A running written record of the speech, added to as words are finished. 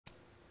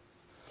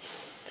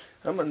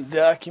I'm going to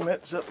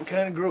document something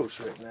kind of gross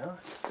right now,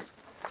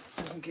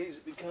 just in case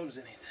it becomes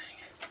anything.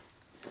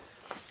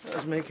 I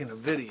was making a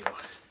video,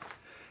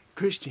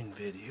 Christian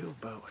video,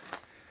 about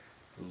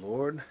the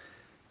Lord,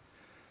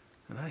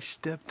 and I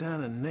stepped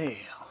on a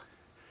nail.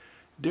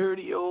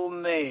 Dirty old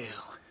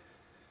nail.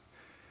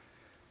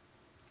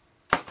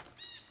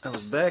 I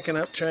was backing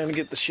up trying to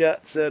get the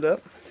shot set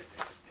up,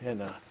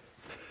 and I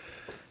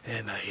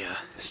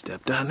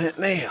stepped on that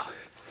nail.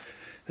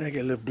 And I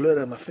got a little blood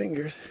on my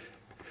fingers.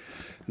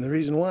 And the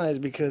reason why is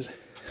because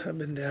I've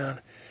been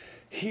down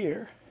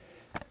here.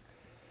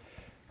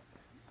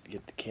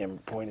 Get the camera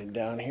pointed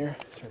down here.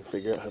 Trying to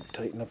figure out how to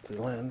tighten up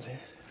the lens here.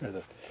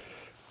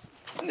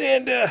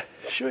 And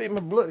show you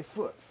my bloody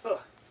foot. Ugh.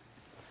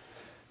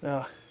 Now,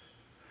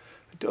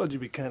 I told you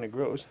it'd be kind of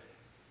gross.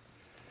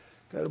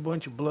 Got a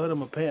bunch of blood on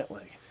my pant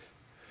leg.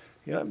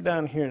 You know, I'm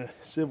down here in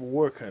Civil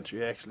War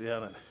country, actually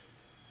out in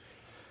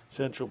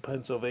central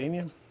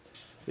Pennsylvania.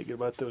 Thinking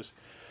about those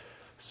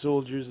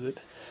soldiers that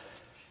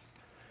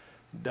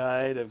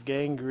died of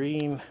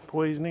gangrene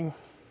poisoning.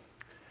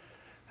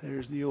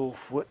 There's the old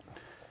foot.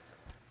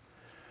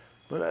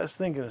 But I was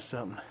thinking of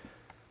something.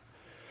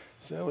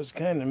 So I was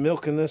kind of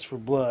milking this for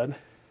blood,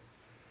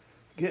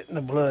 getting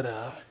the blood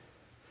out,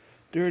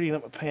 dirtying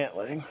up my pant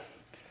leg.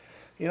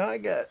 You know, I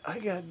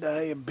got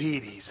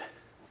diabetes.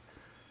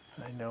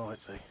 I know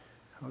it's like,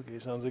 okay,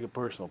 sounds like a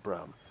personal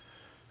problem.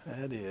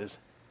 That is.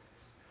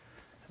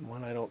 And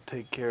one I don't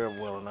take care of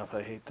well enough,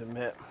 I hate to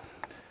admit.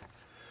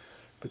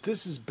 But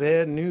this is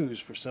bad news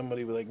for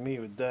somebody like me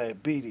with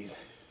diabetes.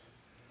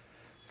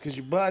 Because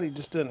your body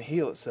just doesn't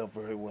heal itself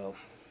very well.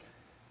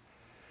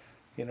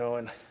 You know,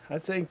 and I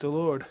thank the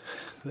Lord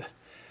that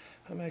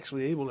I'm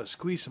actually able to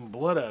squeeze some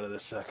blood out of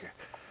this sucker.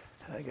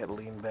 I got to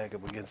lean back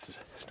up against this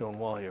stone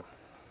wall here.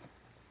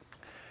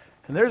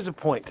 And there's a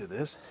point to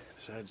this,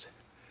 besides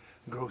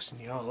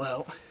grossing you all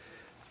out.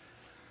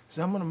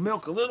 So I'm going to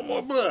milk a little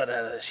more blood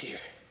out of this here.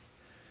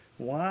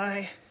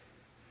 Why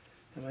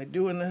am I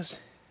doing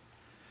this?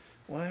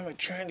 Why am I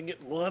trying to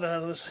get blood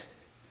out of this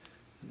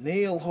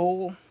nail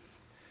hole?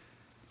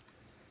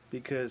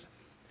 Because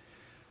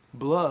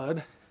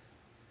blood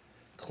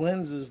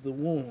cleanses the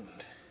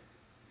wound.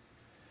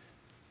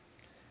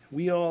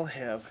 We all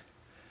have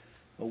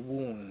a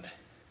wound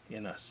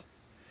in us,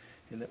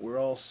 in that we're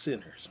all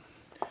sinners.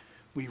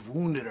 We've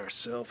wounded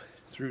ourselves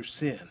through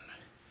sin.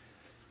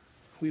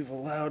 We've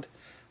allowed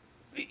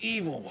the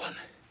evil one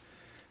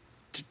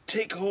to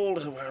take hold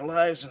of our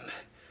lives and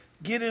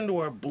get into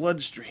our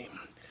bloodstream.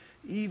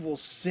 Evil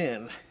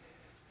sin.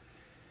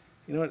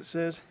 You know what it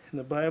says in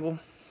the Bible?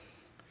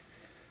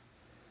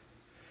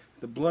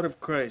 The blood of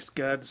Christ,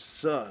 God's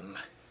Son,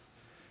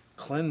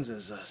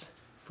 cleanses us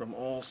from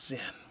all sin.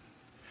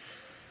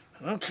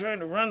 And I'm trying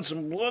to run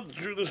some blood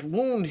through this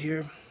wound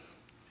here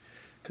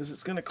because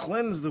it's going to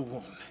cleanse the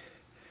wound.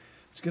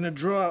 It's going to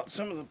draw out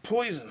some of the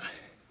poison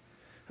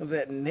of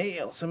that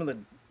nail, some of the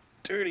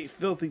dirty,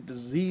 filthy,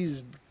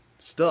 diseased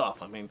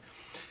stuff. I mean,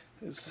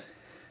 I'm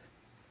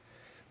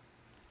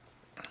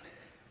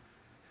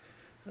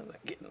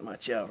not getting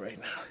much out right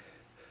now.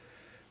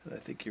 And I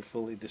think you're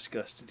fully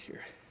disgusted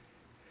here.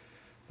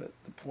 But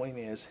the point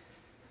is,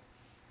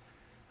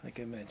 like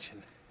I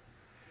mentioned,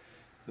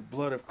 the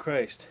blood of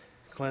Christ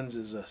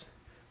cleanses us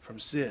from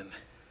sin,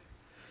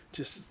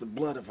 just as the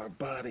blood of our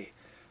body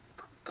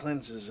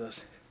cleanses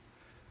us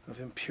of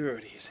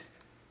impurities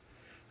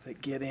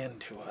that get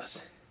into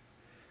us.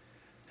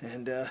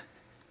 And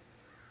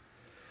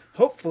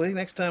hopefully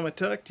next time I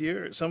talk to you,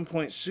 or at some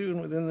point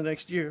soon within the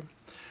next year,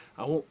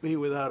 I won't be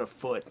without a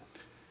foot,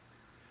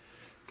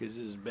 because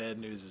this is bad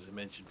news, as I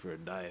mentioned, for a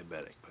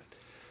diabetic. But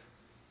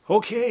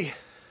okay,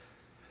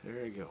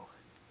 there you go.